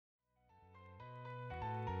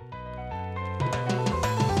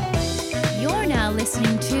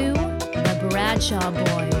listening to The Bradshaw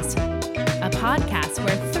Boys, a podcast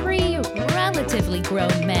where three relatively grown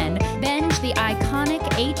men binge the iconic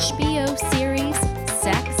HBO series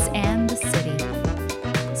Sex and the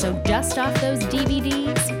City. So dust off those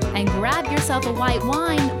DVDs and grab yourself a white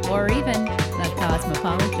wine or even a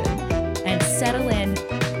Cosmopolitan and settle in.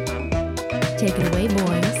 Take it away,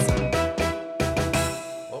 boys.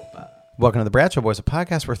 Welcome to the Bradshaw Boys, a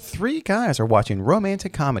podcast where three guys are watching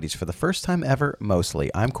romantic comedies for the first time ever,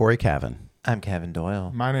 mostly. I'm Corey Cavan. I'm Kevin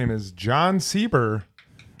Doyle. My name is John Sieber.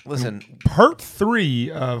 Listen, Part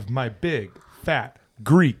 3 of my big, fat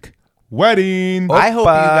Greek wedding. I hope you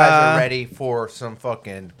guys are ready for some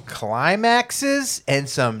fucking climaxes and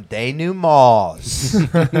some denouements.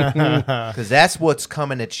 Because that's what's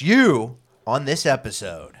coming at you on this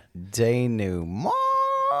episode. Denouement.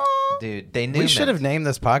 Dude, denouement. We should have named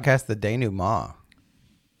this podcast the Denouement.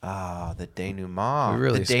 Ah, the denouement. We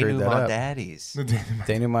really the screwed that denouement up. daddies.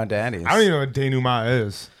 Denouement daddies. I don't even know what denouement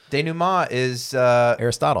is. Denouement is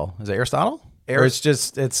Aristotle. Is it Aristotle? Or it's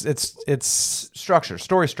just it's structure,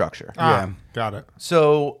 story structure. Yeah. Got it.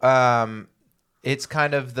 So it's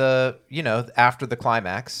kind of the, after the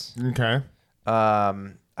climax. Okay.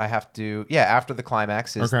 After the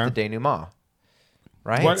climax is the denouement.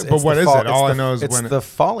 Right? What is it? All I know is it's when the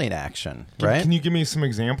falling action, right? Can you give me some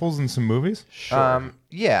examples in some movies? Sure.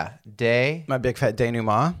 Day. My big fat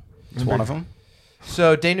denouement. It's one of them.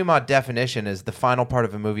 So denouement definition is the final part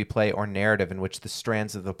of a movie, play, or narrative in which the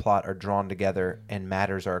strands of the plot are drawn together and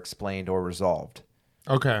matters are explained or resolved.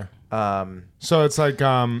 Okay. So it's like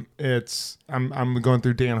I'm going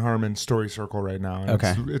through Dan Harmon's story circle right now. And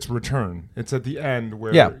Okay. It's Return. It's at the end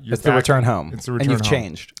where Yeah, you're it's the back return home. It's the return and you've home.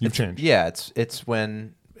 changed. You've changed. Yeah, it's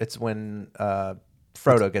when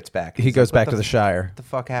Frodo gets back. He He's goes like, back what to the Shire. What the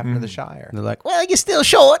fuck happened to the Shire? And they're like, well, you're still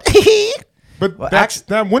short. But Well,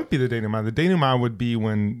 that wouldn't be the denouement. The denouement would be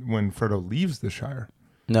when Frodo leaves the Shire.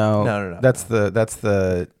 No. That's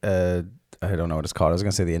the I don't know what it's called. I was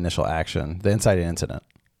gonna say the initial action, the inciting incident.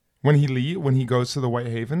 When he goes to the White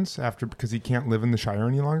Havens because he can't live in the Shire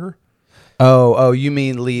any longer. Oh, you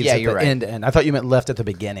mean leaves Yeah, at you're the right. end? And I thought you meant left at the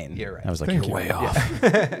beginning. You're right. I was like, Thank you're you. way off.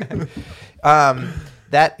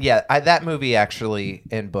 That movie actually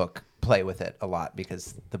in book play with it a lot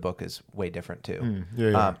because the book is way different too.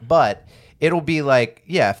 Yeah. But it'll be like,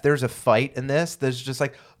 if there's a fight in this, there's just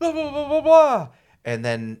like blah blah blah blah blah, and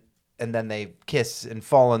then they kiss and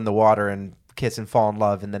fall in the water and kiss and fall in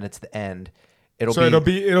love, and then it's the end. It'll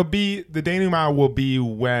be the denouement will be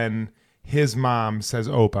when his mom says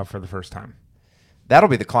Opa for the first time. That'll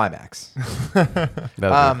be the climax. That was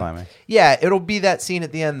the climax. Yeah, it'll be that scene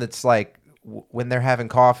at the end that's like when they're having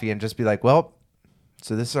coffee and just be like, well,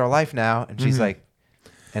 so this is our life now. And she's like,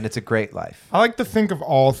 and it's a great life. I like to think of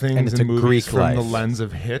all And things it's in a movies Greek from the life. lens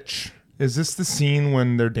of Hitch. Is this the scene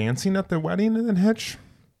when they're dancing at the wedding in Hitch?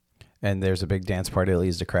 And there's a big dance party that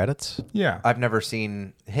leads to credits. Yeah. I've never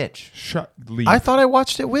seen Hitch. Leave. I thought I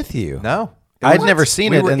watched it with you. No. I'd never seen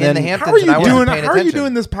We it. were And in then the Hamptons How are you and I wasn't doing? paying How are you attention.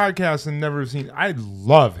 doing this podcast and never seen? I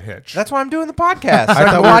love Hitch. That's why I'm doing the podcast. So I I can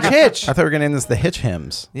thought watch we were, Hitch. I thought we were going to end this the Hitch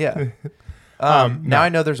hymns. Yeah. No. Now I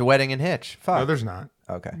know there's a wedding in Hitch. Fuck. No, there's not.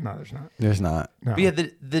 Okay. No, there's not. There's not. No. But yeah,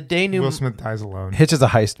 the Will denouement. Smith dies alone. Hitch is a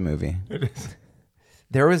heist movie. It is.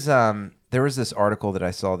 There was this article that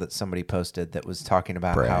I saw that somebody posted that was talking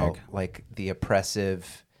about how Brag. like the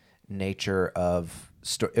oppressive nature of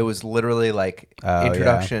it was literally like Oh,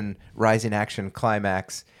 introduction, rising action,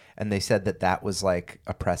 climax, and they said that was like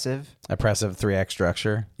oppressive. Oppressive 3-act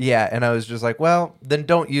structure. Yeah, and I was just like, well, then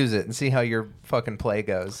don't use it and see how your fucking play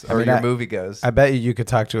goes or mean, your movie goes. I bet you could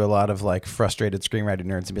talk to a lot of like frustrated screenwriting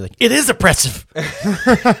nerds and be like, it is oppressive.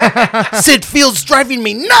 Sid Field's driving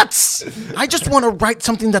me nuts. I just want to write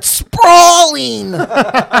something that's sprawling.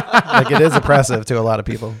 Like it is oppressive to a lot of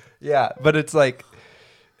people. Yeah, but it's like,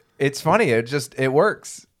 it's funny. It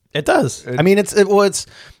works. It does. I mean,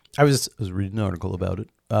 I was reading an article about it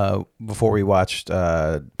before we watched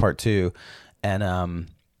part 2, and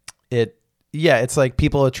it's like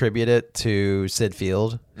people attribute it to Sid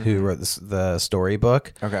Field, who wrote the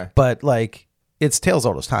storybook. Okay. But like it's tales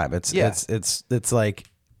old as time. It's Yeah. it's like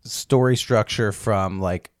story structure from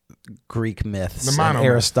like Greek myths, The and monomyth.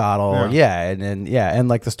 Aristotle, Yeah. and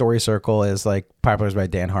like the story circle is like popularized by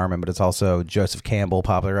Dan Harmon, but it's also Joseph Campbell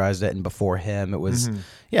popularized it, and before him it was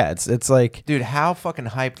it's like Dude, how fucking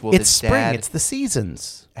hyped will it's the spring, dad? it's the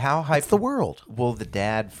seasons, How hyped it's the world. will the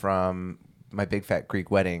dad from My Big Fat Greek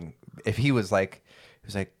Wedding, if he was like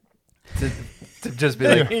to just be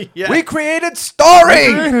like, Yeah. we created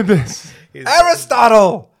story, Created this.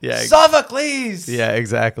 Aristotle, Yeah. Sophocles. Yeah,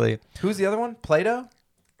 exactly. Who's the other one? Plato?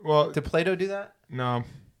 Well, Did Plato do that? no.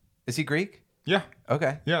 Is he Greek? Yeah.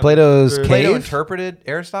 Okay. Yeah. Plato's The- cave? Plato interpreted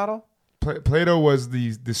Aristotle? Plato was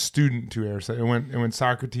the student to Aristotle. It went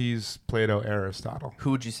Socrates, Plato, Aristotle.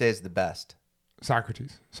 Who would you say is the best?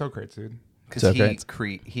 Socrates. Socrates, dude. Because Socrates.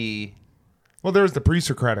 he Well, there was the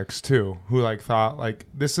pre-Socratics too, who like thought like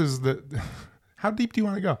this is the. How deep do you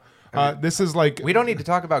want to go? This is like we don't need to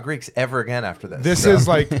talk about Greeks ever again after this. this So- is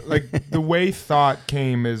like the way thought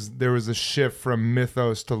came is there was a shift from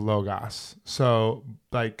mythos to logos. So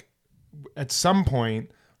like at some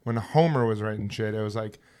point when Homer was writing shit, it was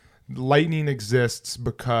like lightning exists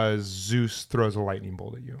because Zeus throws a lightning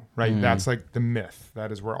bolt at you, right? That's like the myth.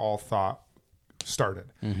 That is where all thought started.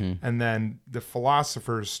 And then the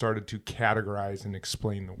philosophers started to categorize and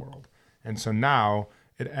explain the world. And so now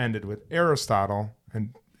it ended with Aristotle.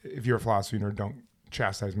 And if you're a philosophy nerd, don't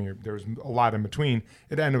chastise me. There was a lot in between.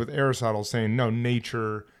 It ended with Aristotle saying, no,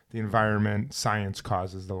 nature, the environment, science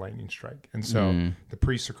causes the lightning strike. And so the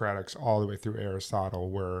pre-Socratics all the way through Aristotle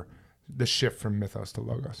were the shift from mythos to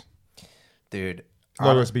logos. dude.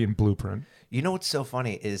 Logos being blueprint. You know what's so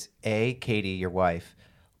funny is Katie, your wife,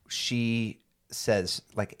 she says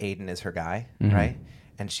like Aiden is her guy, right?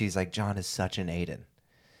 And she's like, John is such an Aiden.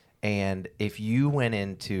 And if you went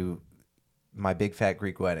into my big fat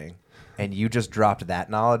Greek wedding and you just dropped that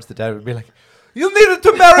knowledge, the dad would be like, you needed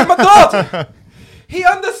to marry my daughter. He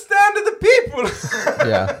understood the people.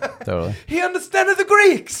 Yeah, totally. He understood the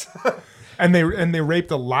Greeks. And they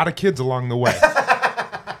raped a lot of kids along the way.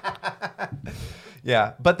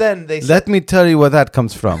 Yeah, but then they Let me tell you where that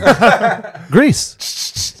comes from. Greece.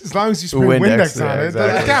 As long as you spray Windex, Windex on yeah, it, it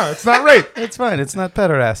doesn't exactly. count. It's not rape. It's fine. It's not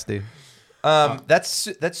pederasty.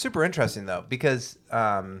 That's super interesting though, because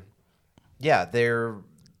yeah, do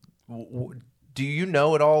you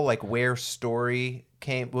know at all like where story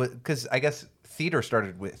came? Because I guess theater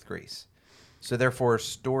started with Greece, so therefore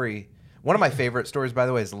story. One of my favorite stories, by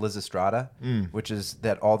the way, is Lysistrata, which is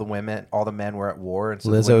that all the men were at war. And so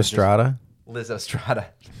the women just- Lysistrata. Lysistrata.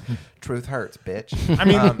 Truth hurts, bitch. I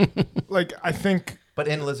mean, like I think But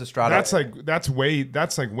in Lysistrata, that's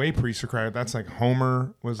way pre-Socratic. That's like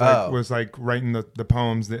Homer was like writing the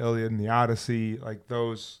poems, the Iliad and the Odyssey, like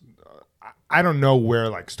those. I don't know where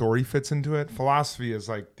like story fits into it. Philosophy is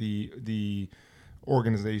like the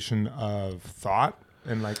organization of thought,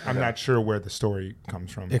 and like I'm not sure where the story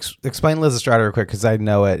comes from. Explain Lysistrata real quick because I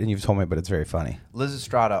know it and you've told me, but it's very funny.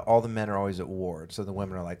 Lysistrata, all the men are always at war, so the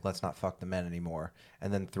women are like, let's not fuck the men anymore.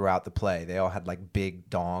 And then throughout the play, they all had like big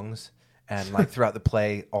dongs, and like throughout the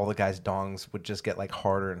play, all the guys' dongs would just get like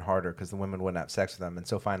harder and harder because the women wouldn't have sex with them, and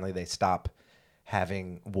so finally they stop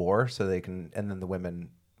having war, so they can, and then the women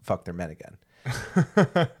fuck their men again.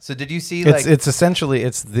 So did you see like It's essentially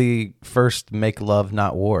it's the first make love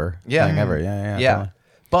not war Yeah. thing ever. Yeah. yeah,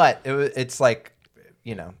 but it's like,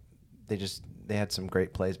 you know, they had some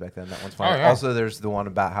great plays back then. That one's fun. Oh, yeah. Also, there's the one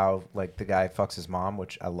about how like the guy fucks his mom,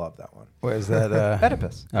 which I love that one. What is that?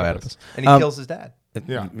 Oedipus. Oh, Oedipus. And he kills his dad.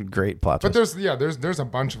 Yeah. Great plot But twist. there's a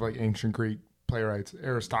bunch of like ancient Greek playwrights.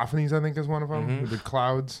 Aristophanes, I think, is one of them. Who did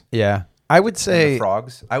Clouds. Yeah. I would The say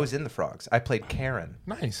Frogs. I was in the Frogs. I played Karen.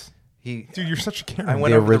 Nice, He. dude. You're such a Karen. I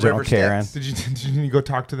went The over the original river Karen. Styx. Did you go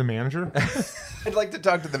talk to the manager? I'd like to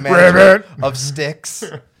talk to the manager of Styx.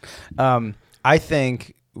 I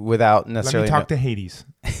think without Let necessarily me talk to Hades.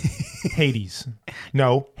 Hades.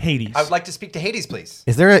 No, Hades. I would like to speak to Hades, please.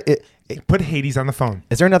 Is there Put Hades on the phone.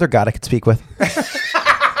 is there another god I could speak with?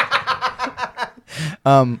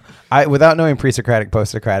 I without knowing pre-Socratic,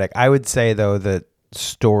 post-Socratic, I would say though that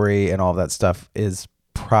story and all of that stuff is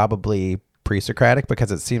probably pre-Socratic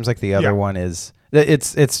because it seems like the other Yeah. one is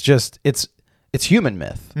it's just human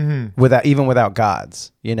myth without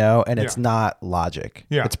gods, you know, and it's Yeah. not logic.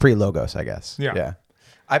 Yeah. It's pre-logos, I guess. Yeah.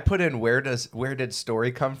 I put in where did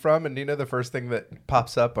story come from, and do you know the first thing that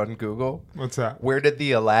pops up on Google? What's that? Where did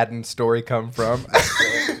the Aladdin story come from?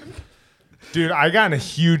 Dude, I got in a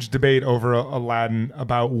huge debate over Aladdin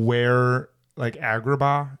about where like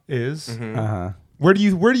Agrabah is. Uh-huh. Where do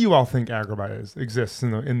you all think Agrabah exists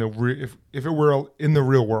in the if it were in the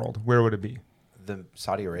real world, where would it be? The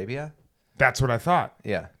Saudi Arabia? That's what I thought.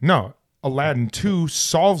 Yeah. No, Aladdin 2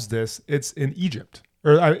 solves this. It's in Egypt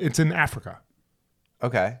or it's in Africa,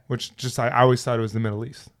 Okay. which just I always thought it was the Middle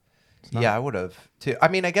East. Yeah, I would have too. I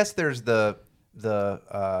mean, I guess there's the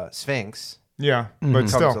Sphinx Yeah, but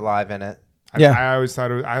comes still, alive in it. Yeah. I always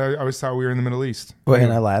thought I always thought we were in the Middle East. What,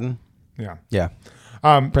 in Aladdin? Yeah. Yeah.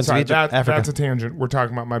 Prince of Egypt, Africa. That's a tangent. We're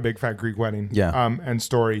talking about My Big Fat Greek Wedding. Yeah. And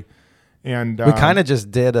story. And We kind of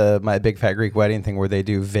just did My Big Fat Greek Wedding thing where they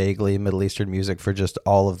do vaguely Middle Eastern music for just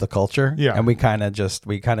all of the culture. Yeah. And we kind of just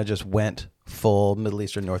went full Middle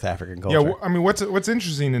Eastern North African culture. yeah. I mean, what's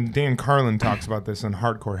interesting, and Dan Carlin talks about this in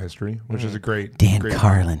Hardcore History, which is a great great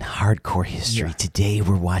Carlin, Hardcore History. Yeah. Today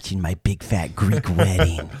we're watching My Big Fat Greek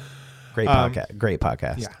Wedding. Great podcast. Great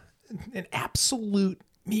podcast. Yeah, an absolute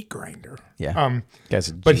meat grinder. Yeah. Guy's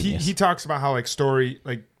a But genius. he talks about how story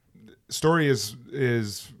is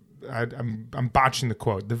I'm botching the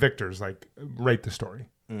quote. The victors write the story,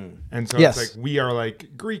 and so Yes. it's we are the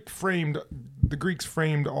Greeks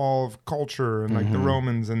framed all of culture, and the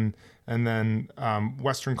Romans, and then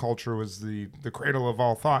Western culture was the cradle of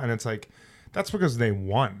all thought, and it's that's because they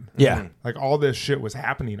won. Yeah. All this shit was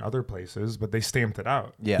happening other places, but they stamped it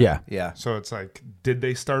out. Yeah. Yeah. So it's did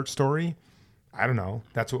they start story? I don't know.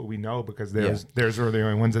 That's what we know because theirs were the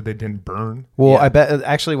only ones that they didn't burn. Well, I bet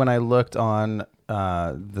actually when I looked on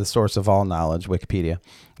the source of all knowledge, Wikipedia,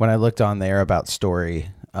 when I looked on there about story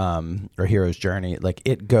or hero's journey,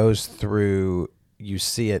 it goes through, you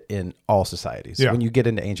see it in all societies. Yeah. When you get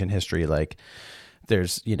into ancient history,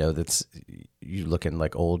 there's, that's, you look in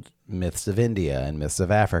old myths of India and myths of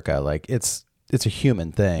Africa, it's a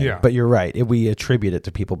human thing. Yeah. But you're right. We attribute it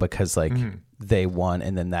to people because they won,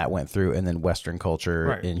 and then that went through, and then Western culture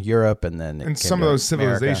Right. in Europe, and then And came some of to those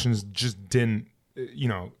America. civilizations just didn't,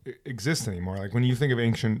 exist anymore. When you think of the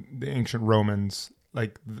ancient Romans,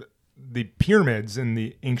 the pyramids and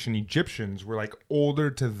the ancient Egyptians were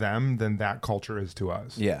older to them than that culture is to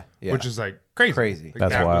us. Yeah. Which is crazy. Crazy.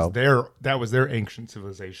 That's wild. That was their ancient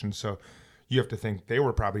civilization. So you have to think they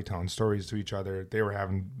were probably telling stories to each other. They were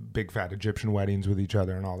having big fat Egyptian weddings with each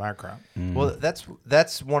other and all that crap. Well,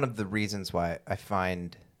 that's one of the reasons why I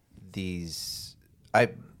find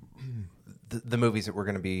the movies that we're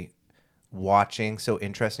going to be watching so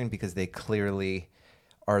interesting, because they clearly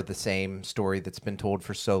are the same story that's been told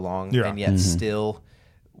for so long, Yeah. and yet still,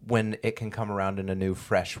 when it can come around in a new,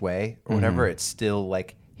 fresh way or whatever, it still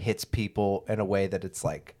hits people in a way that it's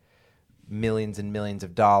millions and millions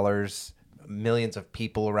of dollars, millions of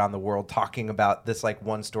people around the world talking about this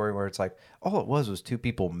one story where it's all it was two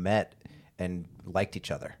people met and liked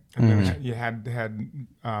each other. And then you had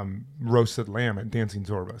roasted lamb at Dancing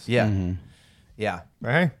Zorbas. Yeah. Yeah.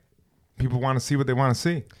 But hey, people want to see what they want to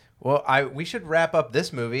see. Well, we should wrap up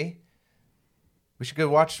this movie. We should go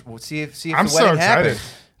watch. We'll see if I'm the so wedding excited.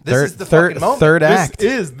 happens. This is the fucking moment. Third act.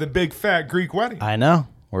 This is the big fat Greek wedding. I know.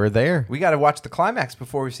 We're there. We got to watch the climax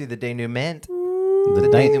before we see the denouement. The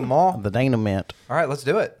denouement. The dynamite. All right, let's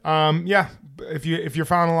do it. Yeah. If you're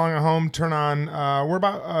following along at home, turn on. We're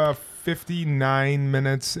about 59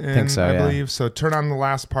 minutes in, Think so, I yeah. believe. So turn on the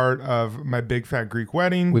last part of My Big Fat Greek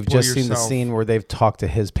Wedding. We've Pull just seen the yourself- scene where they've talked to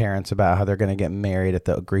his parents about how they're going to get married at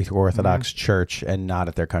the Greek Orthodox Church and not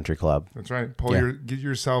at their country club. That's right. Get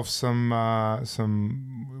yourself some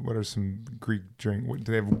what are some Greek drink?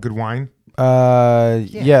 Do they have good wine?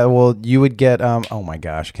 Yeah. Well, you would get. Oh my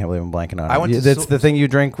gosh, I can't believe I'm blanking on it. I went to That's the thing you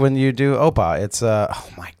drink when you do opa. It's oh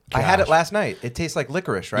my gosh. I had it last night. It tastes like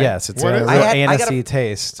licorice, right? Yes, it's What a is real it? I got anisey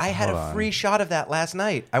taste. I had Hold a on. free shot of that last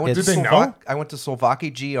night. I went Did to they know? I went to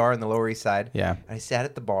Slovaki GR in the Lower East Side. Yeah. And I sat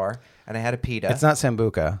at the bar and I had a pita. It's not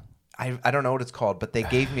sambuca. I don't know what it's called, but they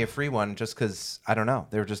gave me a free one just because, I don't know.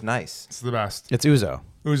 They were just nice. It's the best. It's ouzo.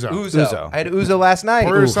 Ouzo. Ouzo. I had ouzo last night.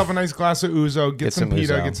 Pour yourself a nice glass of ouzo. Get some some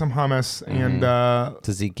pita. ouzo. Get some hummus. And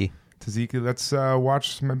Tzatziki. tzatziki. Let's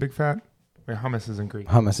watch My Big Fat. Wait, hummus isn't Greek.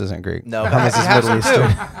 Hummus isn't Greek. No, hummus is have Middle some too.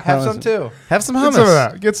 Eastern. Have some too. Have some Get some of hummus.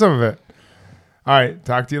 that. Get some of it. All right.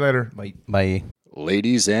 Talk to you later. Bye.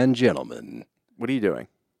 Ladies and gentlemen, What are you doing?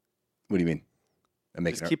 what do you mean? I'm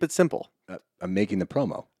making Just keep it simple. I'm making the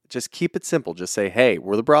promo. Just keep it simple. Just say, hey,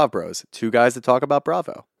 we're the Brav Bros. Two guys that talk about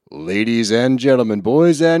Bravo. Ladies and gentlemen,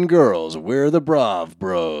 boys and girls, we're the Brav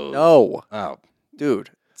Bros. No, Oh, dude,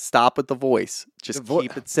 stop with the voice. Just The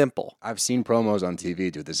keep it simple. I've seen promos on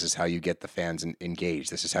TV, dude. This is how you get the fans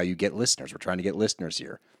engaged. This is how you get listeners. We're trying to get listeners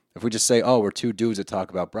here. If we just say, oh, we're two dudes that talk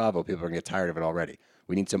about Bravo, people are going to get tired of it already.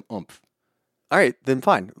 We need some oomph. All right, then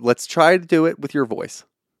fine. Let's try to do it with your voice.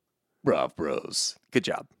 Brav Bros. Good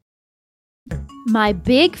job. My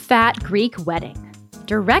Big Fat Greek Wedding,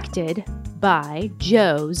 directed by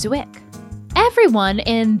Joe Zwick. Everyone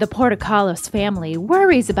in the Portocalos family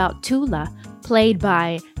worries about Tula, played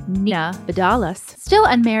by Nina Vidalis. Still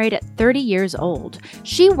unmarried at 30 years old,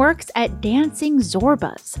 she works at Dancing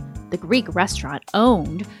Zorbas, the Greek restaurant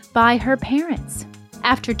owned by her parents.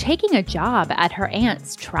 After taking a job at her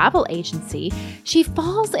aunt's travel agency, she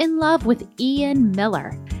falls in love with Ian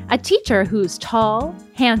Miller, a teacher who's tall,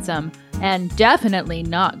 handsome, and definitely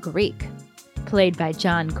not Greek, played by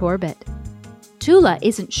John Corbett. Tula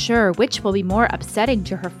isn't sure which will be more upsetting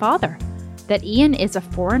to her father, that Ian is a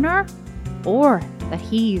foreigner or that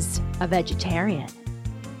he's a vegetarian.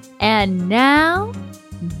 And now,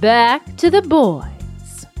 back to the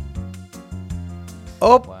boys.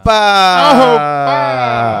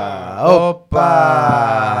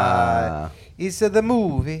 Opa! He said the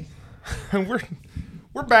movie.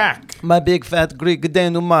 We're back. My big fat Greek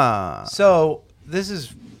denouement. So this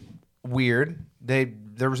is weird.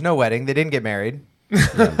 There was no wedding. They didn't get married.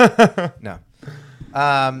 No.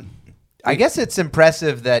 I guess it's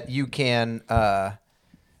impressive that you can. I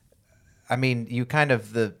mean, you kind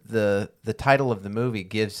of the title of the movie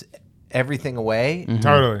gives everything away. Mm-hmm.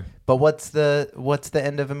 Totally. But what's the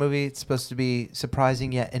end of a movie? It's supposed to be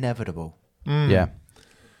surprising yet inevitable. Yeah.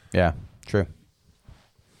 Yeah. True.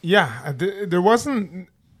 Yeah, there wasn't.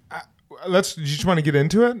 Do you just want to get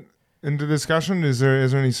into it? Into discussion? Is there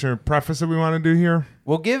any sort of preface that we want to do here?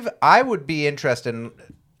 I would be interested in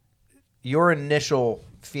your initial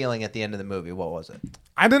feeling at the end of the movie. What was it?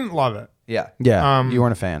 I didn't love it. Yeah. Yeah. You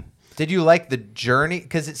weren't a fan. Did you like the journey?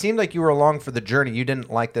 Because it seemed like you were along for the journey. You didn't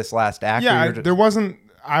like this last act. Yeah, there wasn't.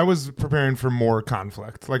 I was preparing for more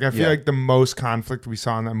conflict. Like, I feel Yeah. like the most conflict we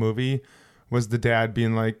saw in that movie was the dad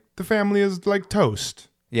being like, the family is like toast.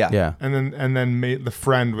 Yeah. Yeah. And then the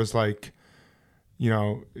friend was like, you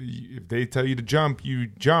know, if they tell you to jump, you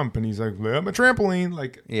jump. And he's like, I'm a trampoline.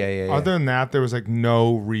 Like, Yeah. other than that, there was like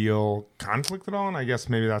no real conflict at all. And I guess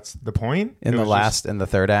maybe that's the point. In It the was last, in the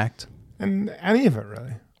third act? and any of it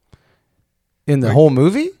really. In the whole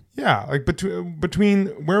movie? Yeah. Like between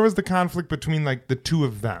where was the conflict between like the two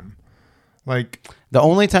of them? Like, The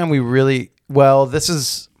only time we really, well, this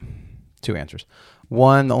is two answers.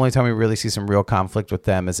 One, the only time we really see some real conflict with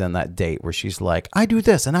them is in that date where she's like, I do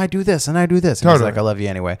this and I do this and I do this. And he's Totally. like, I love you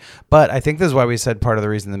anyway. But I think this is why we said part of the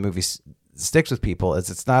reason the movie sticks with people is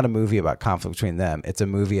it's not a movie about conflict between them. It's a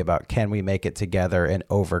movie about can we make it together and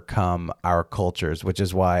overcome our cultures, which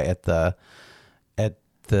is why at the I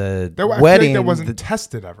feel wedding, like that wasn't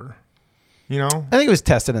tested ever. You know? I think it was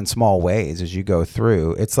tested in small ways as you go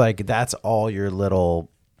through. It's like that's all your little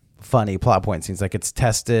funny plot point scenes. Like it's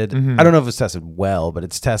tested. I don't know if it's tested well, but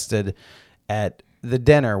it's tested at the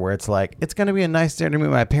dinner where it's like, it's going to be a nice dinner to meet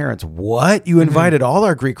my parents. What? You invited all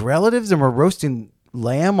our Greek relatives and we're roasting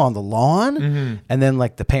lamb on the lawn? And then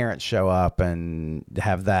like the parents show up and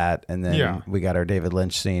have that. And then we got our David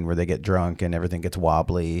Lynch scene where they get drunk and everything gets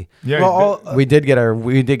wobbly. Yeah. Well, We did get our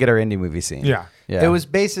indie movie scene. Yeah. Yeah. It was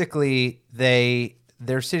basically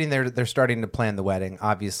they're sitting there. They're starting to plan the wedding.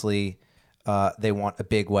 Obviously, they want a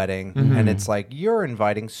big wedding, and it's like you're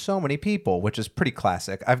inviting so many people, which is pretty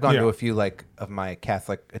classic. I've gone to a few like of my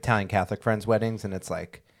Italian Catholic friends' weddings, and it's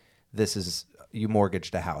like this is you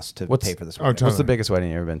mortgaged a house to pay for this wedding. What's the biggest wedding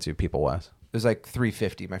you've ever been to, people-wise? It was like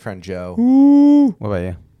 $350. My friend Joe. What about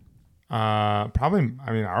you? Probably,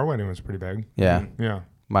 I mean, our wedding was pretty big. Yeah. Yeah.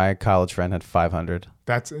 My college friend had 500.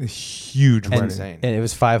 That's a huge wedding. Insane. And it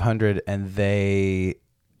was 500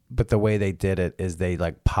 but the way they did it is they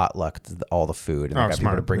like potlucked all the food and they got people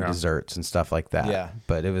smart. to bring Yeah. desserts and stuff like that. Yeah.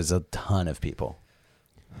 But it was a ton of people.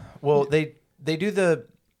 Well, they do the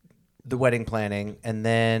wedding planning, and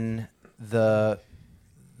then the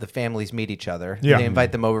families meet each other. Yeah. They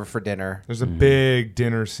invite them over for dinner. There's a big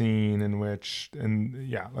dinner scene in which, and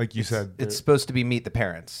yeah, like you said, It's supposed to be meet the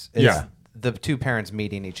parents. It's Yeah. the two parents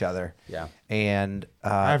meeting each other. Yeah. And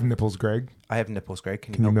I have nipples, Greg. nipples, Greg.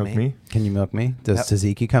 Can Can you milk me? Can you milk me? Does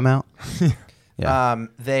Tzatziki come out? Yeah.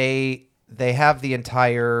 They have the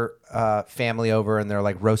entire family over, and they're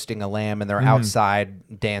like roasting a lamb, and they're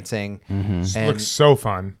outside dancing. And Looks so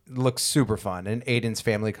fun. looks super fun. And Aiden's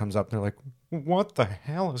family comes up, and they're like, "What the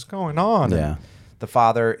hell is going on?" Yeah. And the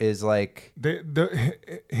father is like,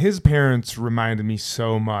 His parents reminded me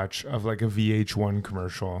so much of like a VH1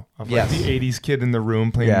 commercial of like Yes. the 80s kid in the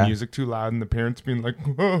room playing Yeah. music too loud and the parents being like,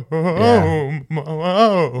 oh,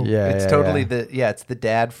 Yeah. it's totally it's the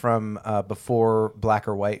dad from before Black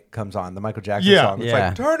or White comes on, the Michael Jackson Yeah. song. It's Yeah.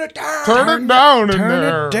 like, turn it down. Turn it down in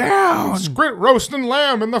there. down. Squid roasting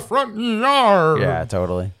lamb in the front yard. Yeah,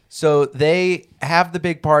 totally. So they have the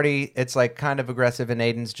big party. It's like kind of aggressive, and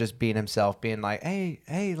Aiden's just being himself, being like,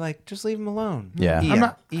 hey, like just leave him alone. Yeah. Ian,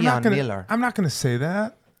 I'm Miller. not gonna say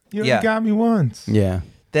that. You Yeah. got me once. Yeah.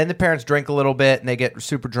 Then the parents drink a little bit and they get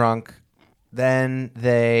super drunk. Then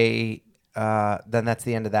then that's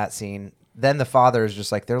the end of that scene. Then the father is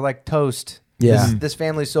just like, they're like toast. Yeah. This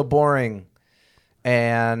family's so boring.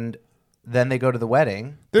 And then they go to the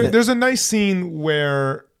wedding. There's a nice scene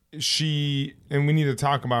where and we need to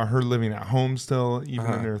talk about her living at home still,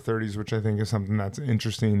 even in her 30s, which I think is something that's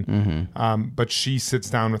interesting. But she sits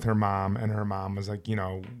down with her mom, and her mom was like,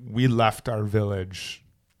 we left our village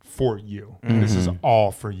for you. This is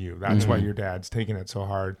all for you. That's why your dad's taking it so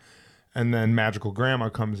hard. And then Magical Grandma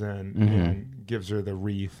comes in and gives her the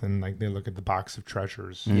wreath, and like they look at the box of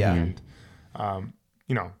treasures. And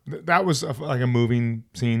that was like a moving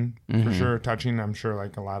scene for sure, touching. I'm sure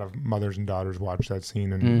like a lot of mothers and daughters watched that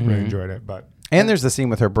scene and really enjoyed it. And there's the scene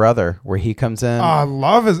with her brother where he comes in. I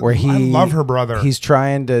love her brother. He's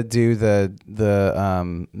trying to do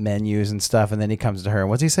the menus and stuff, and then he comes to her, and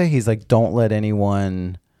what's he say? He's like, "Don't let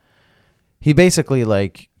anyone." He basically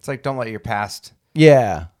like, it's like, don't let your past.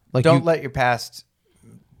 Yeah. Like don't let your past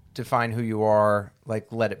define who you are.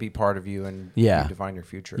 Like, let it be part of you, and you define your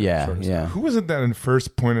future. Yeah, sort of yeah. stuff. Who was it that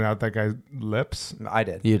first pointed out that guy's lips? I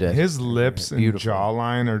did. You did. His lips and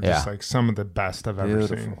jawline are just like some of the best I've ever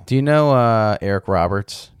seen. Do you know Eric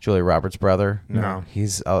Roberts, Julia Roberts' brother? No.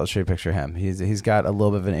 I'll show you a picture of him. He's got a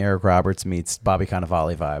little bit of an Eric Roberts meets Bobby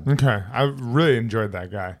Cannavale vibe. Okay, I really enjoyed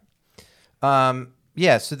that guy.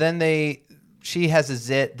 Yeah. So then she has a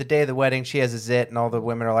zit. The day of the wedding, she has a zit, and all the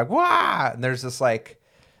women are like, "Wah!" And there's just like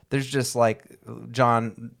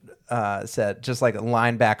John said, just like a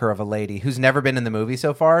linebacker of a lady who's never been in the movie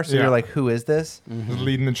so far. So you're like, who is this?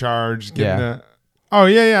 Leading the charge. Oh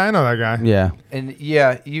yeah, I know that guy. Yeah. And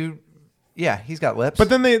he's got lips. But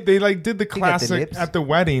then they like did the got the classic lips. at the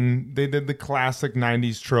wedding. They did the classic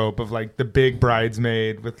 '90s trope of like the big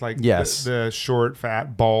bridesmaid with like the short,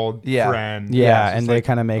 fat, bald friend. Yeah, It's and like, they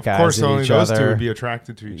kind of make eyes of course, at only each those other. two would be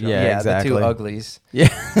attracted to each other. Yeah, exactly. The two uglies. Yeah.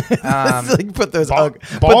 It's like put those Bald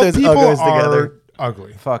people uggos are together.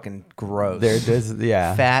 ugly. Fucking gross. They're just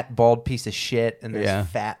fat, bald piece of shit, and there's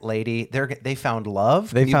fat lady. They found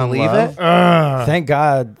love. They Can you found believe love. it?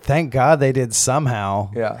 Thank God they did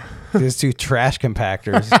somehow. Yeah. These two trash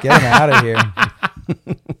compactors. Get them out of here.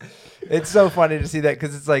 It's so funny to see that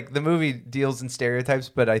because it's like the movie deals in stereotypes,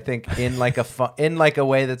 but I think in like a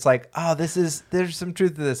way that's like, oh, there's some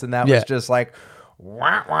truth to this, and that was just like,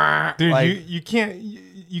 wah, wah. Dude, like, you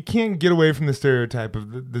can't get away from the stereotype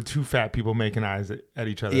of the two fat people making eyes at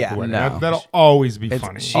each other. Yeah, at the wedding. no. That'll always be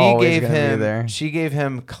funny. She gave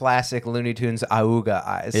him classic Looney Tunes Auga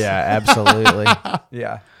eyes. Yeah, absolutely.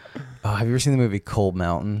 Yeah. Oh, have you ever seen the movie Cold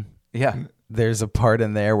Mountain? Yeah. There's a part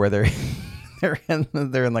in there where they're in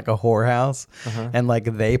like a whorehouse, and like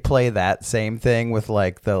they play that same thing with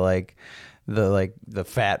like the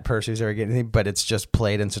fat pursues are getting, but it's just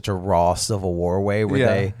played in such a raw Civil War way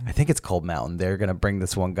where I think it's Cold Mountain. They're gonna bring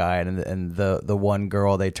this one guy, and the one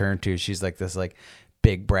girl they turn to, she's like this like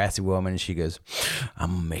big brassy woman, and she goes, I'm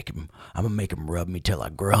gonna make him rub me till I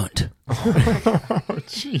grunt.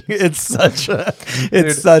 It's such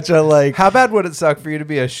a like, how bad would it suck for you to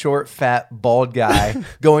be a short, fat, bald guy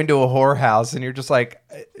going to a whorehouse, and you're just like,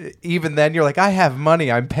 even then you're like, I have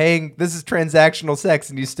money, I'm paying, this is transactional sex,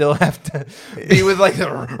 and you still have to be with like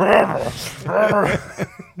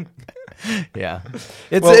yeah.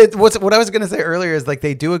 What I was gonna say earlier is like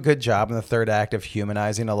they do a good job in the third act of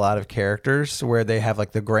humanizing a lot of characters, where they have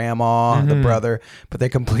like the grandma, the brother, but they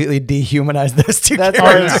completely dehumanize those two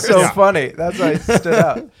characters. That's so funny. That's why it stood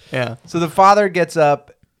out. Yeah. So the father gets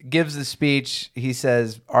up, gives the speech. He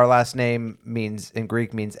says, our last name in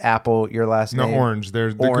Greek means apple. Your last name. Orange.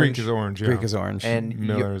 The Greek is orange. Yeah. Greek is orange. And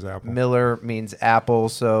Miller is apple. Miller means apple.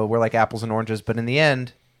 So we're like apples and oranges. But in the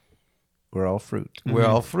end, we're all fruit. We're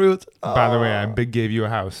all fruit. By the way, I gave you a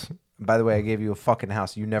house. By the way, I gave you a fucking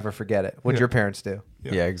house. You never forget it. What'd your parents do?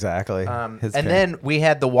 Yeah, exactly. Then we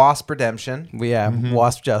had the Wasp redemption.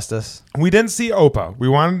 Wasp justice. We didn't see Opa. We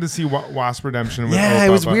wanted to see Wasp redemption with Opa. Yeah, it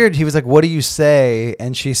was weird. He was like, "What do you say?"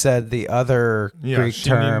 And she said the other Greek she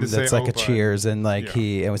needed term to say that's like a Opa. cheers, and like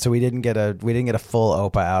and so we didn't get a full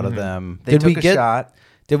Opa out of them. They took a shot.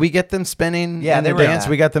 Did we get them spinning? Yeah, in they the were dance. that.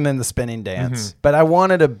 We got them in the spinning dance. But I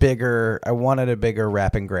wanted a bigger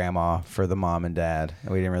rapping grandma for the mom and dad,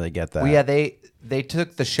 and we didn't really get that. Well, yeah, they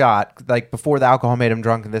took the shot like before the alcohol made them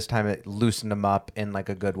drunk, and this time it loosened them up in like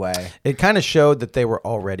a good way. It kind of showed that they were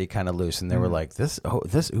already kind of loose, and they were like, "This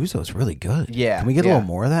ouzo's really good. Yeah, can we get a little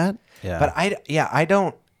more of that?" Yeah, but I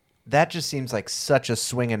don't. That just seems like such a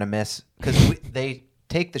swing and a miss because they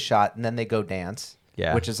take the shot and then they go dance.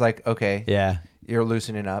 Yeah, which is like okay. Yeah, you're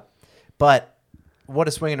loosening up, but what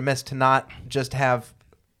a swing and a miss to not just have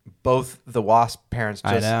both the Wasp parents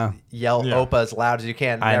just yell Opa as loud as you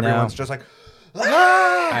can, and everyone's just like,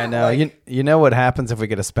 I know. You know what happens if we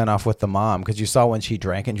get a spinoff with the mom? Because you saw when she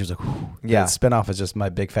drank it and she was like, whew. Yeah. The spinoff is just my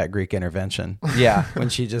big fat Greek intervention. Yeah. When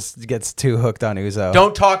she just gets too hooked on Uzo.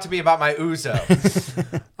 Don't talk to me about my Uzo.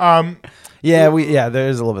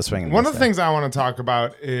 There's a little bit of swinging. One of the things I want to talk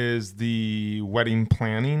about is the wedding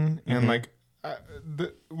planning and like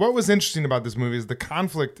what was interesting about this movie is the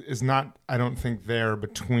conflict is not, I don't think, there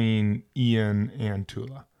between Ian and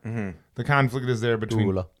Tula. The conflict is there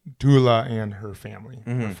between Tula and her family,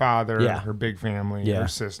 her father, her big family, her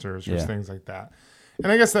sisters, things like that.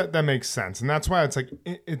 And I guess that makes sense. And that's why it's like,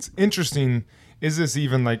 it's interesting. Is this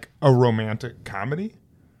even like a romantic comedy?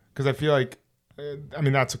 Because I feel like,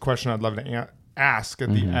 that's a question I'd love to ask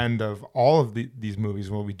at the end of all of these movies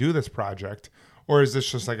when we do this project. Or is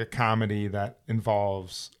this just like a comedy that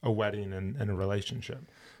involves a wedding and a relationship?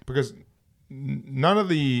 Because none of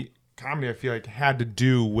the comedy, I feel like, had to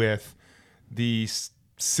do with the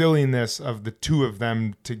silliness of the two of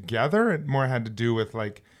them together. It more had to do with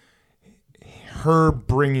like her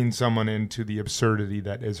bringing someone into the absurdity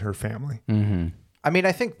that is her family. I mean,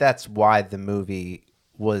 I think that's why the movie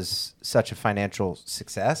was such a financial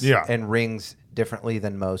success and rings differently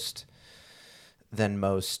than most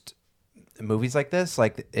movies like this.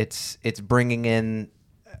 Like it's bringing in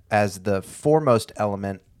as the foremost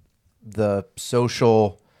element the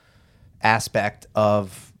social aspect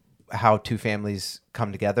of how two families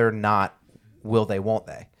come together, not will they, won't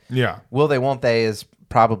they. Yeah. Will they, won't they is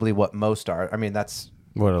probably what most are. I mean, that's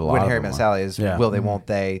what a lot when of Harry them Met are. Sally is. Will they, won't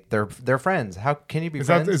they? They're friends. How can you be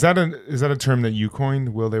friends? Is that a term that you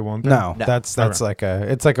coined? Will they, won't they? No, No. that's like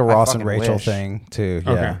it's like a Ross and fucking Rachel wish. thing too.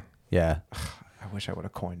 Yeah. Okay. Yeah. I wish I would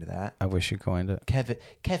have coined that. I wish you coined it.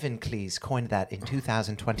 Kevin Cleese coined that in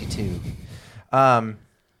 2022.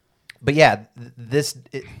 But yeah,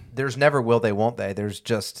 there's never will they, won't they. There's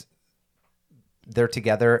just they're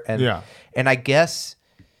together, and I guess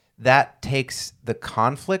that takes the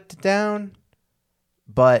conflict down.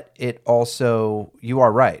 But it also, you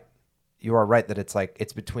are right that it's like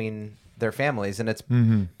it's between their families, and it's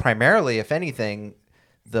primarily, if anything,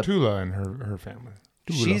 the Tula and her family.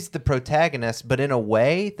 she's the protagonist, but in a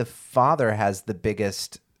way, the father has the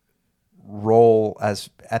biggest role as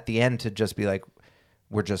at the end to just be like,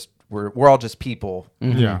 we're all just people.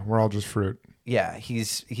 Yeah, we're all just fruit. Yeah, he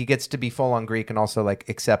gets to be full on Greek and also like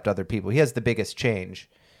accept other people. He has the biggest change.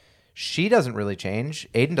 She doesn't really change.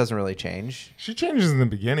 Aiden doesn't really change. She changes in the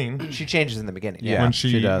beginning. She changes in the beginning. Yeah. when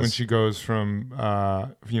she does. when she goes from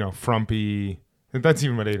frumpy. That's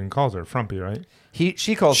even what Aiden calls her, frumpy, right?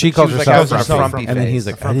 She calls She calls was herself like, I was a frumpy. frumpy And then face. he's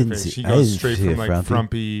like, Frumpy I didn't face. see- She I goes didn't straight see from a like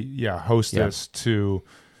frumpy. hostess to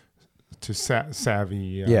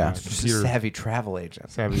savvy. Yeah. Computer, savvy travel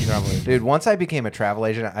agent. savvy travel agent. Dude, once I became a travel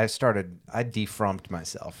agent, I defrumped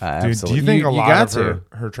myself. Dude, Absolutely. do you think a you lot got of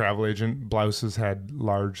her travel agent blouses had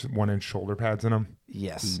large 1-inch shoulder pads in them?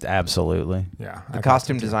 Yes. Absolutely. Yeah. The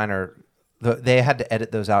costume designer, they had to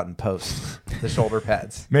edit those out in post, the shoulder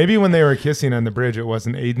pads. Maybe when they were kissing on the bridge, it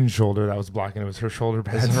wasn't Aiden's shoulder that was blocking; it was her shoulder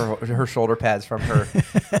It was pads. her shoulder pads from her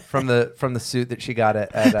from the suit that she got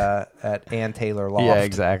at Ann Taylor Loft. Yeah,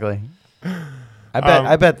 exactly.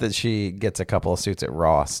 I bet that she gets a couple of suits at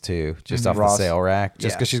Ross too, just off Ross. the sale rack,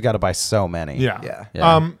 just because she's got to buy so many. Yeah.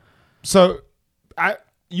 Yeah. So,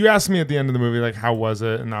 you asked me at the end of the movie, like, how was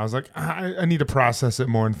it? And I was like, I need to process it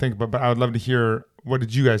more and think. But I would love to hear, what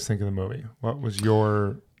did you guys think of the movie? What was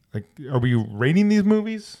your, like, are we rating these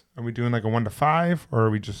movies? Are we doing like a 1 to 5? Or are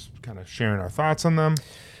we just kind of sharing our thoughts on them?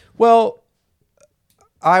 Well,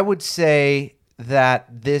 I would say that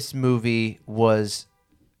this movie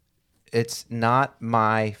it's not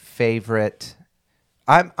my favorite.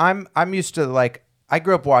 I'm used to, like, I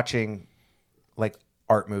grew up watching like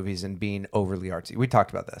art movies and being overly artsy. We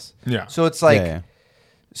talked about this. Yeah. So it's like, Yeah.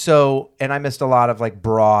 and I missed a lot of like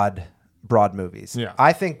broad movies. Yeah.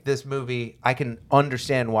 I think this movie, I can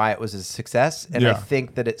understand why it was a success. And I Yeah.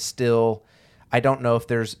 think that it's still, I don't know if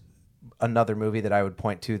there's another movie that I would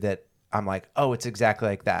point to that I'm like, oh, it's exactly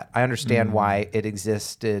like that. I understand why it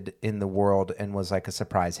existed in the world and was like a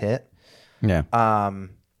surprise hit. Yeah.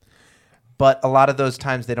 But a lot of those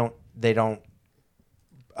times they're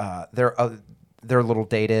a little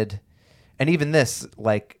dated. And even this,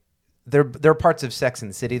 like, there are parts of Sex and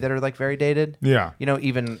the City that are like very dated. Yeah. You know,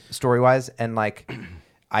 even story wise. And like,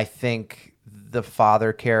 I think the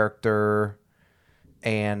father character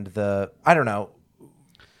and I don't know,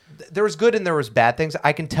 there was good and there was bad things.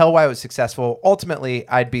 I can tell why it was successful. Ultimately,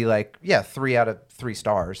 I'd be like, yeah, 3 out of 3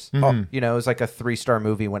 stars. Oh, you know, it was like a 3-star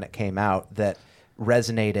movie when it came out that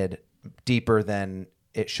resonated deeper than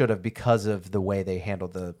it should have because of the way they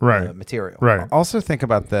handled the Right. material. Right. Also think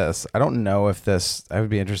about this. I don't know if I would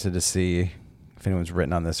be interested to see if anyone's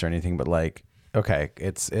written on this or anything, but like, okay,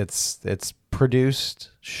 it's produced,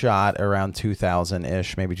 shot around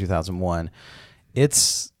 2000-ish, maybe 2001.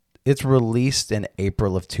 It's released in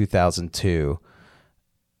April of 2002.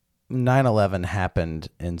 9/11 happened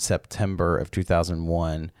in September of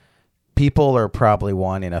 2001. People are probably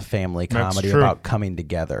wanting a family comedy true. about coming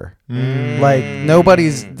together. Like no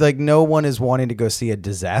one is wanting to go see a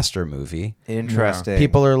disaster movie. Interesting.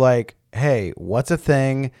 People are like, hey, what's a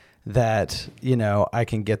thing that, I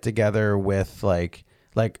can get together with, like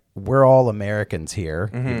we're all Americans here,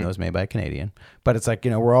 even though it's made by a Canadian, but it's like,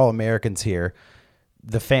 we're all Americans here.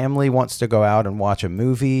 The family wants to go out and watch a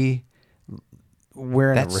movie.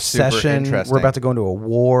 We're in That's a recession. super interesting. We're about to go into a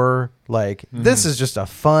war. Like, this is just a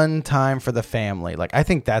fun time for the family. Like, I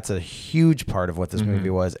think that's a huge part of what this movie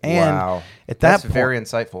was. And wow. at that That's point, very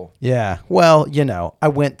insightful. yeah. Well, I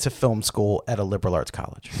went to film school at a liberal arts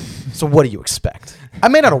college. So what do you expect? I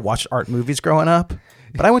may not have watched art movies growing up,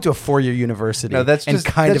 but I went to a 4-year university. No, that's and just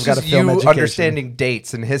kind that's of got just a film you education. understanding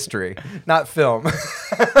dates and history, not film.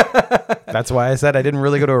 That's why I said I didn't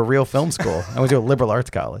really go to a real film school. I went to a liberal arts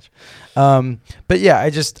college. But yeah,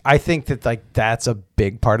 I think that like that's a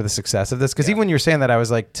big part of the success of this. Because even when you're saying that, I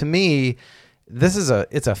was like, to me,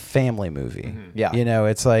 it's a family movie. Yeah.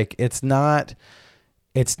 It's like it's not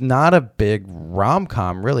a big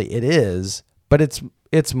rom-com, really. It is, but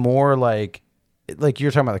it's more like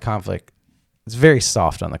you're talking about the conflict. It's very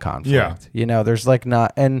soft on the conflict. Yeah. There's like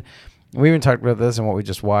not, and we even talked about this and what we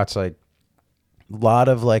just watched, like a lot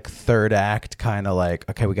of like third act kind of like,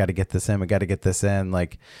 okay, we got to get this in.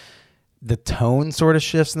 Like the tone sort of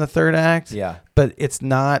shifts in the third act. Yeah. But it's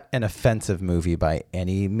not an offensive movie by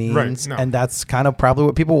any means. Right, no. And that's kind of probably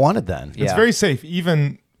what people wanted then. Yeah. It's very safe.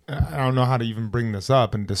 Even, I don't know how to even bring this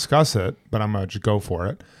up and discuss it, but I'm going to just go for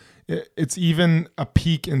it. It's even a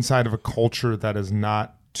peek inside of a culture that is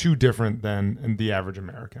not too different than the average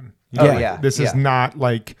American. This is not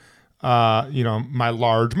like, my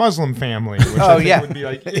large Muslim family, which I think would be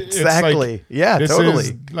like, Exactly. It's like, Yeah, this totally.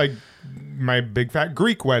 is like my big fat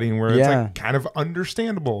Greek wedding where it's like kind of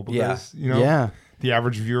understandable because, the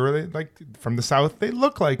average viewer, they, like from the South, they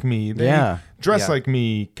look like me. They dress like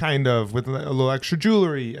me, kind of with a little extra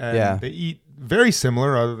jewelry, and they eat very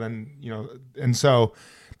similar other than, and so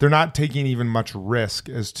they're not taking even much risk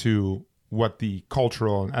as to what the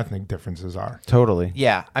cultural and ethnic differences are. Totally.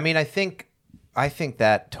 Yeah, I mean, I think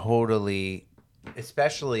that totally,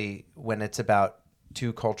 especially when it's about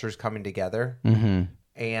two cultures coming together, and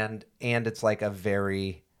it's like a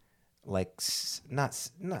very, like not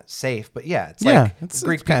safe, but it's like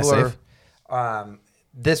Greek kinda people safe. are.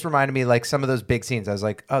 This reminded me like some of those big scenes. I was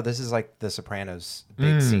like, oh, this is like the Sopranos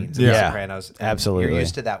big scenes. In The Sopranos, and absolutely. You're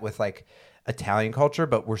used to that with like Italian culture,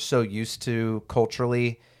 but we're so used to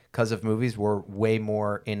culturally. Because of movies, we're way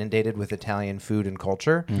more inundated with Italian food and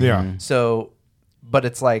culture. Yeah. So, but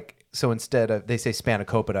it's like, so instead of, they say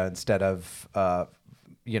spanakopita instead of,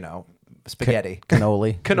 spaghetti.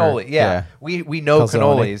 Cannoli. Cannoli, yeah. We know Calzone.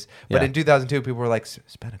 cannolis, but Yeah. in 2002, people were like,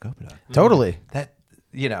 spanakopita. Totally. That,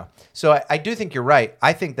 So I do think you're right.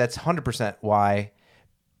 I think that's 100% why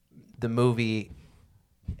the movie,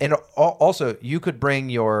 and also you could bring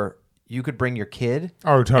your kid.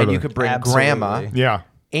 Oh, totally. And you could bring grandma. Yeah.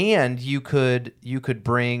 And you could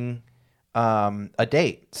bring a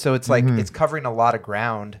date. So it's like it's covering a lot of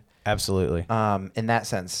ground Absolutely. in that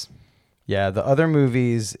sense. Yeah. The other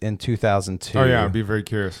movies in 2002. Oh, yeah. I'd be very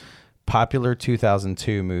curious. Popular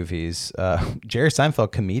 2002 movies. Jerry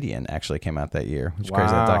Seinfeld Comedian actually came out that year, which is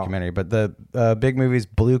crazy, that Wow. documentary. But the big movies,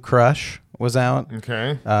 Blue Crush was out.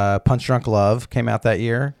 Okay. Punch Drunk Love came out that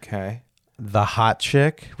year. Okay. The Hot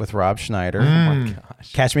Chick with Rob Schneider. Oh my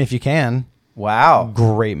gosh. Catch Me If You Can. Wow.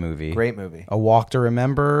 Great movie. Great movie. A Walk to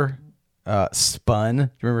Remember. Spun. Do you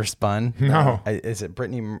remember Spun? No. Is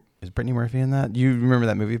Brittany Murphy in that? You remember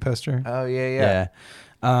that movie poster? Oh, yeah.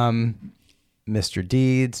 Mr.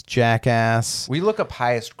 Deeds, Jackass. We look up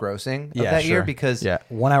highest grossing of that year because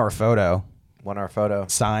 1 Hour Photo. 1 Hour Photo.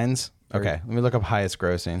 Signs. Okay, let me look up highest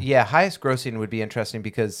grossing. Yeah, highest grossing would be interesting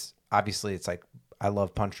because obviously it's like I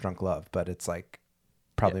love Punch Drunk Love, but it's like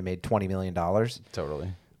probably made $20 million.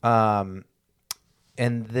 Totally.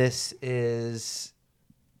 And this is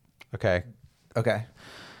Okay.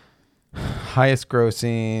 highest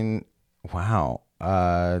grossing. Wow.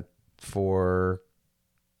 For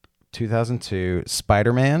 2002,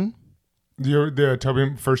 Spider-Man.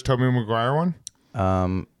 The first Tobey Maguire one?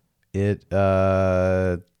 If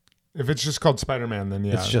it's just called Spider-Man, then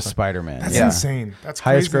It's just Spider-Man. That's insane. That's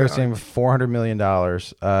highest crazy. grossing, $400 million.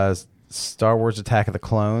 Star Wars Attack of the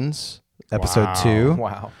Clones, Episode 2.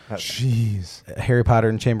 Wow. Jeez. Harry Potter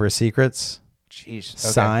and Chamber of Secrets, Jeez. Okay.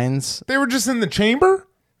 Signs. They were just in the chamber.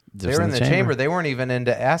 They were in the chamber. They weren't even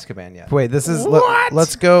into Azkaban yet. Wait, this is What?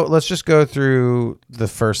 let's go. Let's just go through the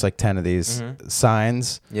first like 10 of these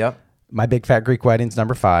signs. Yep. My Big Fat Greek Wedding's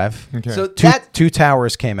number 5. Okay. So Two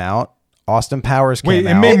Towers came out. Austin Powers Wait, came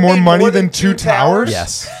it out. made more made money more than than Two Two Towers?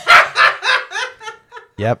 Towers? Yes.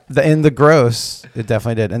 Yep. In the gross, it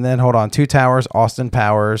definitely did. And then hold on, Two Towers, Austin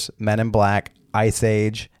Powers, Men in Black, Ice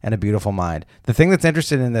Age, and A Beautiful Mind. The thing that's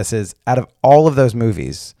interesting in this is out of all of those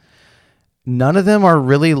movies, none of them are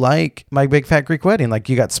really like My Big Fat Greek Wedding. Like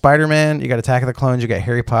you got Spider-Man, you got Attack of the Clones, you got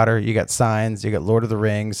Harry Potter, you got Signs, you got Lord of the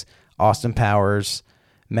Rings, Austin Powers,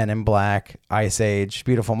 Men in Black, Ice Age,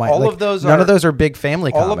 Beautiful Mind. All Like, of those none are- of those are big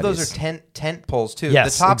family All comedies. of those are tent poles too.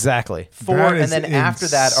 Yes, the top exactly. 4, That and is then after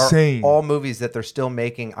that insane. are all movies that they're still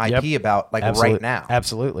making IP about, like Absolute- right now.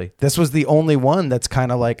 Absolutely. This was the only one that's kind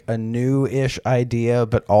of like a new-ish idea,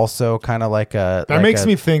 but also kind of like a That makes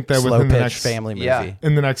me think that slow within the pitch next- family movie. Yeah.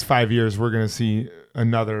 In the next 5 years, we're going to see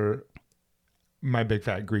another My Big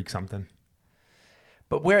Fat Greek something.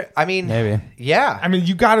 But maybe. Yeah. I mean,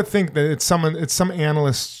 you got to think that it's some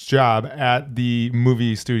analyst's job at the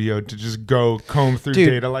movie studio to just go comb through Dude.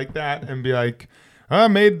 data like that and be like, I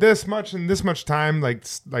made this much in this much time. Like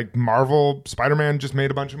Marvel, Spider-Man just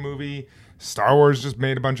made a bunch of movie. Star Wars just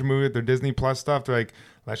made a bunch of movie with their Disney Plus stuff. They're like,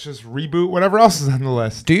 let's just reboot whatever else is on the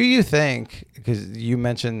list. Do you think, because you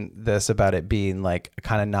mentioned this about it being like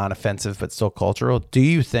kind of non-offensive but still cultural, do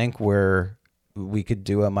you think we could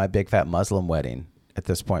do a My Big Fat Muslim Wedding at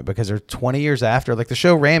this point? Because they're 20 years after. Like the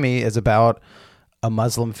show Rami is about a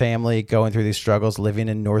Muslim family going through these struggles, living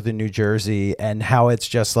in northern New Jersey, and how it's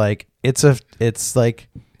just like it's like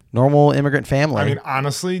normal immigrant family. I mean,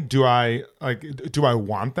 honestly, do I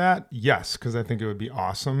want that? Yes, because I think it would be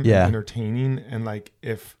awesome Yeah. and entertaining, and like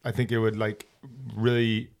if I think it would like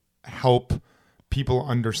really help people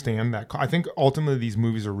understand that. I think ultimately these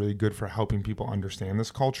movies are really good for helping people understand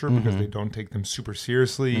this culture because they don't take them super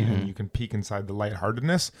seriously, and you can peek inside the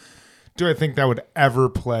lightheartedness. Do I think that would ever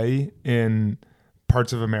play in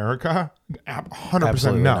parts of America? 100%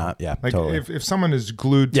 Absolutely no. not. Yeah, like totally. if someone is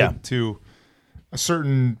glued to a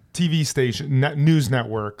certain TV station, news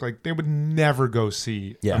network, like they would never go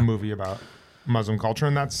see Yeah. a movie about Muslim culture,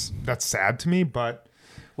 and that's sad to me. But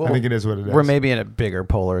I think it is what it is. we're maybe in a bigger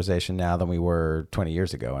polarization now than we were 20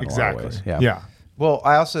 years ago in exactly. a lot of ways. Yeah. Well,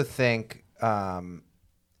 I also think,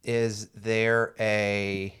 is there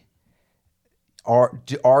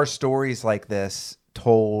are stories like this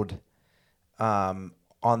told on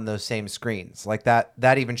those same screens? Like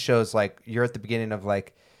that even shows like you're at the beginning of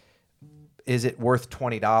like, is it worth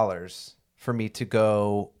 $20 for me to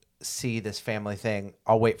go see this family thing?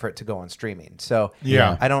 I'll wait for it to go on streaming. So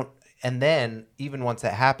Yeah. I don't. And then even once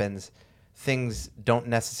that happens, things don't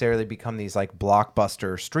necessarily become these like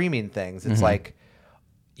blockbuster streaming things. It's like,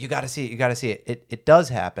 you got to see it. You got to see it. It does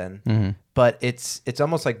happen, but it's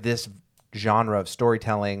almost like this genre of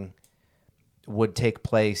storytelling would take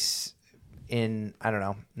place in, I don't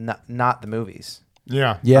know, not the movies.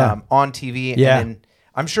 Yeah. Yeah. On TV. Yeah. And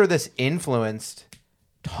I'm sure this influenced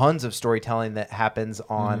tons of storytelling that happens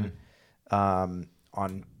on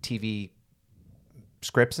TV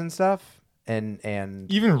scripts and stuff. And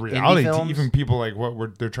Even reality, indie films. even people like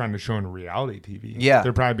they're trying to show in reality TV. Yeah.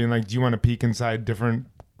 They're probably being like, do you want to peek inside different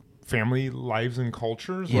family lives and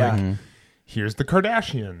cultures? Yeah. Like, here's the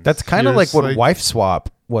Kardashians. That's kind of like Here's, what Wife Swap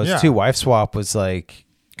was Yeah. too. Wife Swap was like,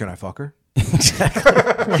 Can I fuck her?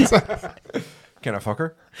 Can I fuck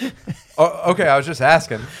her? Oh, okay, I was just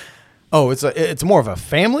asking. oh, it's more of a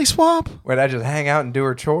family swap? Wait, I just hang out and do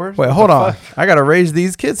her chores? Wait, What hold the on. fuck? I got to raise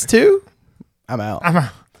these kids too? I'm out.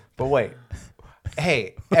 But wait.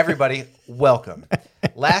 Hey, everybody, welcome.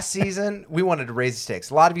 Last season, we wanted to raise the stakes.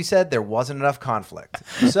 A lot of you said there wasn't enough conflict.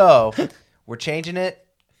 So, we're changing it.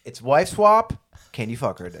 It's Wife Swap. Can you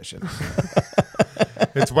fuck her edition?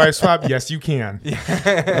 It's Wife Swap. Yes, you can.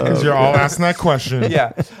 Because you're all asking that question.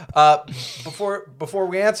 Yeah. Before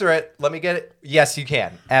we answer it, let me get it. Yes, you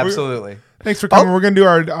can. Absolutely. Thanks for coming. We're going to do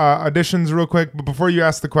our auditions real quick. But before you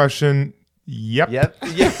ask the question, yep. Yeah.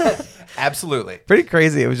 Absolutely. Pretty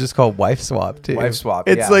crazy. It was just called Wife Swap too. Wife Swap,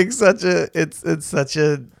 It's yeah. like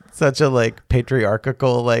such a like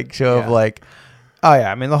patriarchal like show of Yeah. like, oh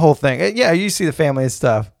yeah. I mean the whole thing. Yeah, you see the family and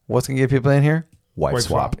stuff. What's gonna get people in here? Wife Wife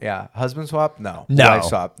swap. swap. Yeah. Husband swap? No. No. Wife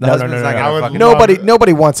swap. The No, husband's not I gonna would fucking love-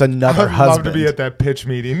 Nobody wants another I'd husband. love to be at that pitch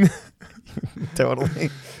meeting. Totally.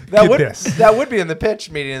 That would be in the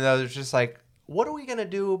pitch meeting though. It's just like, what are we gonna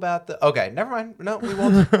do about the? Okay, never mind. No, we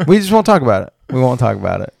won't. We just won't talk about it. We won't talk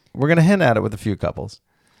about it. We're gonna hint at it with a few couples.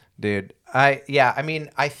 Dude, I mean,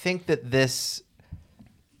 I think that this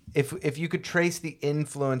if you could trace the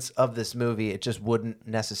influence of this movie, it just wouldn't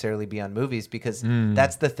necessarily be on movies, because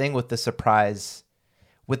that's the thing with the surprise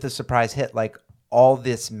hit. Like, all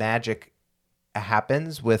this magic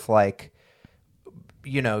happens with, like,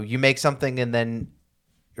 you know, you make something and then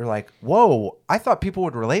you're like, whoa, I thought people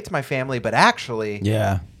would relate to my family, but actually,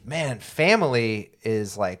 Yeah. man, family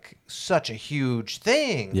is like such a huge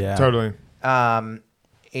thing. Yeah. Totally.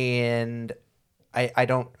 And I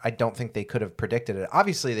don't think they could have predicted it.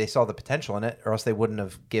 Obviously, they saw the potential in it, or else they wouldn't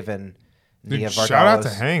have given Nia Dude, shout out to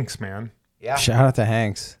Vardalos. Hanks, man. Yeah, Shout out to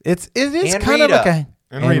Hanks. It is And kind of Rita. like a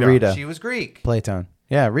And Rita. she was Greek. Playtone.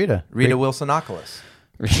 Yeah, Rita. Rita Wilson-Oculus,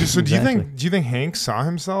 So do you Exactly. think Hank saw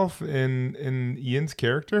himself in Ian's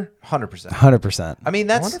character? 100%. 100%. I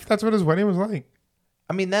mean, I wonder if that's what his wedding was like.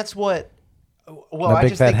 that's what. Well, My I big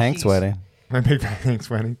just fat think Hanks wedding. My big fat Hank's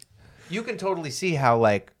wedding. You can totally see how,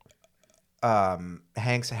 like,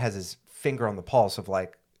 Hanks has his finger on the pulse of,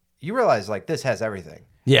 like, you realize, like, this has everything.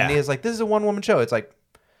 Yeah. And he is like, this is a one-woman show. It's like,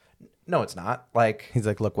 no, it's not. Like, He's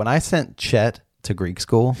like, look, when I sent Chet to Greek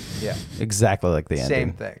school, yeah. exactly like the Same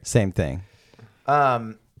ending. thing. Same thing.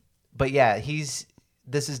 But yeah,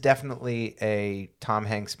 this is definitely a Tom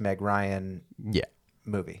Hanks, Meg Ryan Yeah.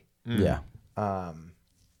 movie. Yeah.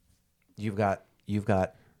 You've got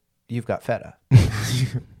feta.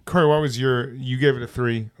 Corey, what was you gave it a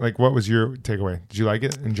 3. Like, what was your takeaway? Did you like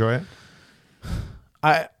it? Enjoy it?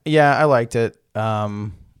 I liked it.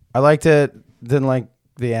 I liked it. Didn't like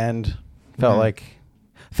the end. Felt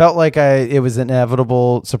like it was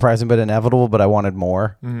inevitable, surprising but inevitable, but I wanted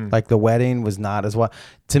more. Like, the wedding was not as well.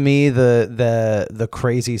 To me, the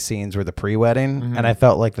crazy scenes were the pre-wedding, and I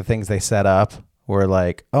felt like the things they set up were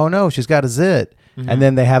like, oh no, she's got a zit. And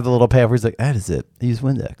then they have the little payoff where he's like, I had a zit. I use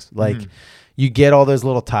Windex. Like, you get all those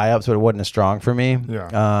little tie-ups, but it wasn't as strong for me. Yeah.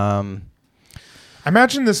 I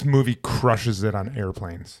imagine this movie crushes it on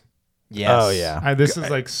airplanes. Yes. Oh yeah. This is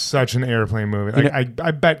like such an airplane movie. Like,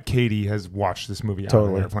 I bet Katie has watched this movie on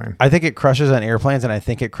an airplane. I think it crushes on airplanes, and I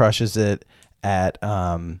think it crushes it at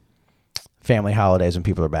family holidays when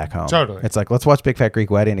people are back home. Totally. It's like, let's watch Big Fat Greek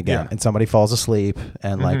Wedding again, Yeah. and somebody falls asleep,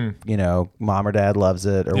 and like, you know, mom or dad loves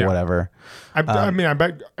it or Yeah. whatever. I mean, I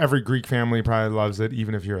bet every Greek family probably loves it,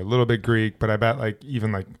 even if you're a little bit Greek. But I bet like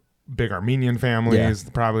even like big Armenian families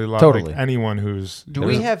probably love Totally. like anyone who's. Do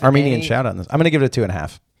we have Armenian any, shout out on this? I'm gonna give it a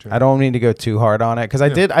 2.5. I don't need to go too hard on it because I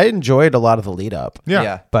enjoyed a lot of the lead up.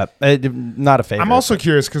 Yeah. But not a favorite. I'm also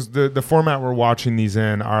curious because the format we're watching these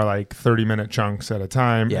in are like 30-minute chunks at a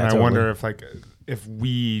time, Yeah, and I totally. wonder if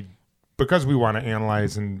we, because we want to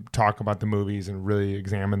analyze and talk about the movies and really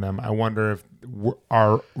examine them, I wonder if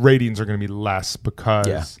our ratings are going to be less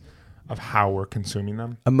because of how we're consuming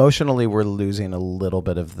them. Emotionally, we're losing a little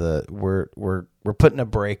bit of the we're putting a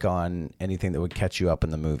break on anything that would catch you up in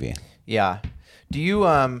the movie. Yeah. Do you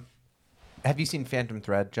have you seen Phantom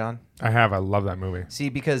Thread, John? I love that movie. See,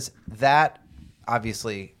 because that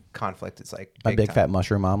obviously conflict is like My big time. fat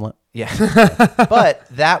mushroom omelet. Yeah. But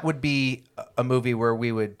that would be a movie where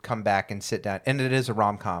we would come back and sit down, and it is a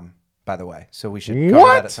rom-com, by the way. So we should cover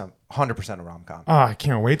What? that at some 100% a rom-com. Oh, I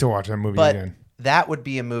can't wait to watch that movie But again. that would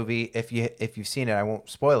be a movie, if you've seen it, I won't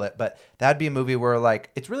spoil it, but that'd be a movie where, like,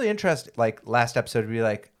 it's really interesting. Like, last episode would be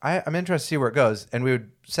like, I'm interested to see where it goes, and we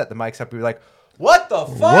would set the mics up. We'd be like, what the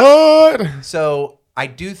fuck? What? So I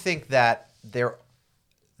do think that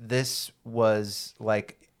this was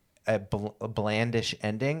like a blandish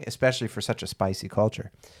ending, especially for such a spicy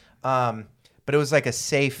culture. But it was like a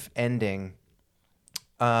safe ending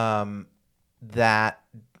that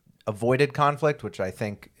avoided conflict, which I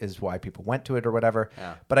think is why people went to it or whatever.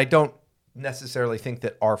 Yeah. But I don't necessarily think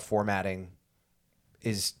that our formatting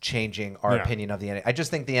is changing our opinion of the ending. I just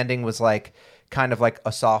think the ending was like kind of like a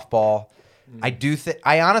softball.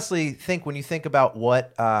 I honestly think when you think about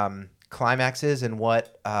what climax is and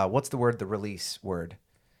what's the word, the release word?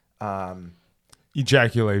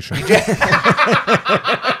 Ejaculation.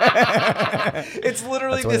 It's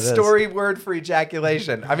literally That's what the it is. story word for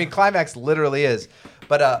ejaculation. I mean, climax literally is,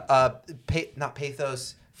 but not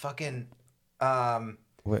pathos. Fucking.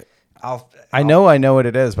 Wait. I know what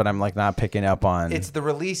it is, but I'm like not picking up on. It's the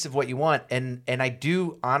release of what you want, and I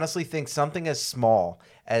do honestly think something as small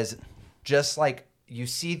as just like you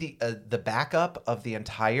see the backup of the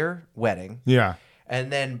entire wedding, Yeah.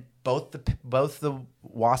 and then both the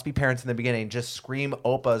waspy parents in the beginning just scream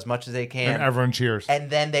Opa as much as they can, And everyone cheers.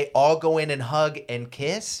 and then they all go in and hug and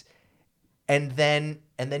kiss, and then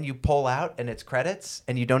you pull out and it's credits,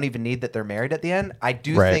 and you don't even need that they're married at the end. I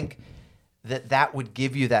do Right. think that would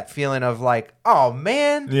give you that feeling of like, oh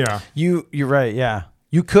man, Yeah. You're right. Yeah,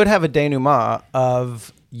 you could have a denouement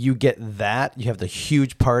of you get that, you have the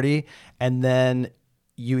huge party, and then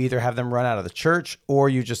you either have them run out of the church or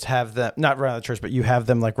you just have them not run out of the church, but you have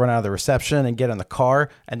them like run out of the reception and get in the car,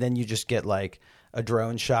 and then you just get like a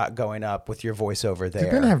drone shot going up with your voiceover there. They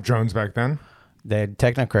didn't have drones back then. They had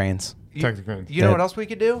technocranes. Technically. You know what else we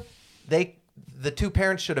could do? The two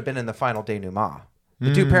parents should have been in the final denouement.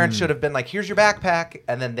 The two parents should have been like, "Here's your backpack,"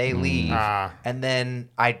 and then they leave, and then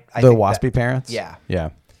I The think waspy that- parents? Yeah. Yeah.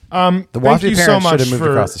 The Waspy parents should have moved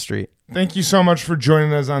across the street. Thank you so much for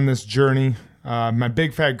joining us on this journey. My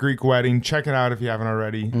Big Fat Greek Wedding. Check it out if you haven't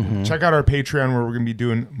already. Check out our Patreon where we're going to be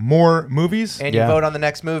doing more movies. And you vote on the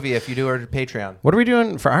next movie if you do our Patreon. What are we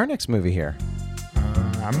doing for our next movie here?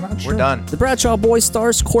 I'm not sure. We're done. The Bradshaw Boys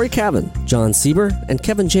stars Corey Cavan, John Sieber, and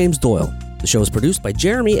Kevin James Doyle. The show is produced by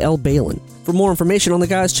Jeremy L. Balin. For more information on the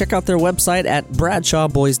guys, check out their website at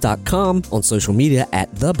bradshawboys.com, on social media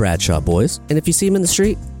at The Bradshaw Boys. And if you see them in the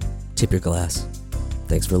street, tip your glass.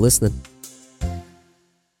 Thanks for listening.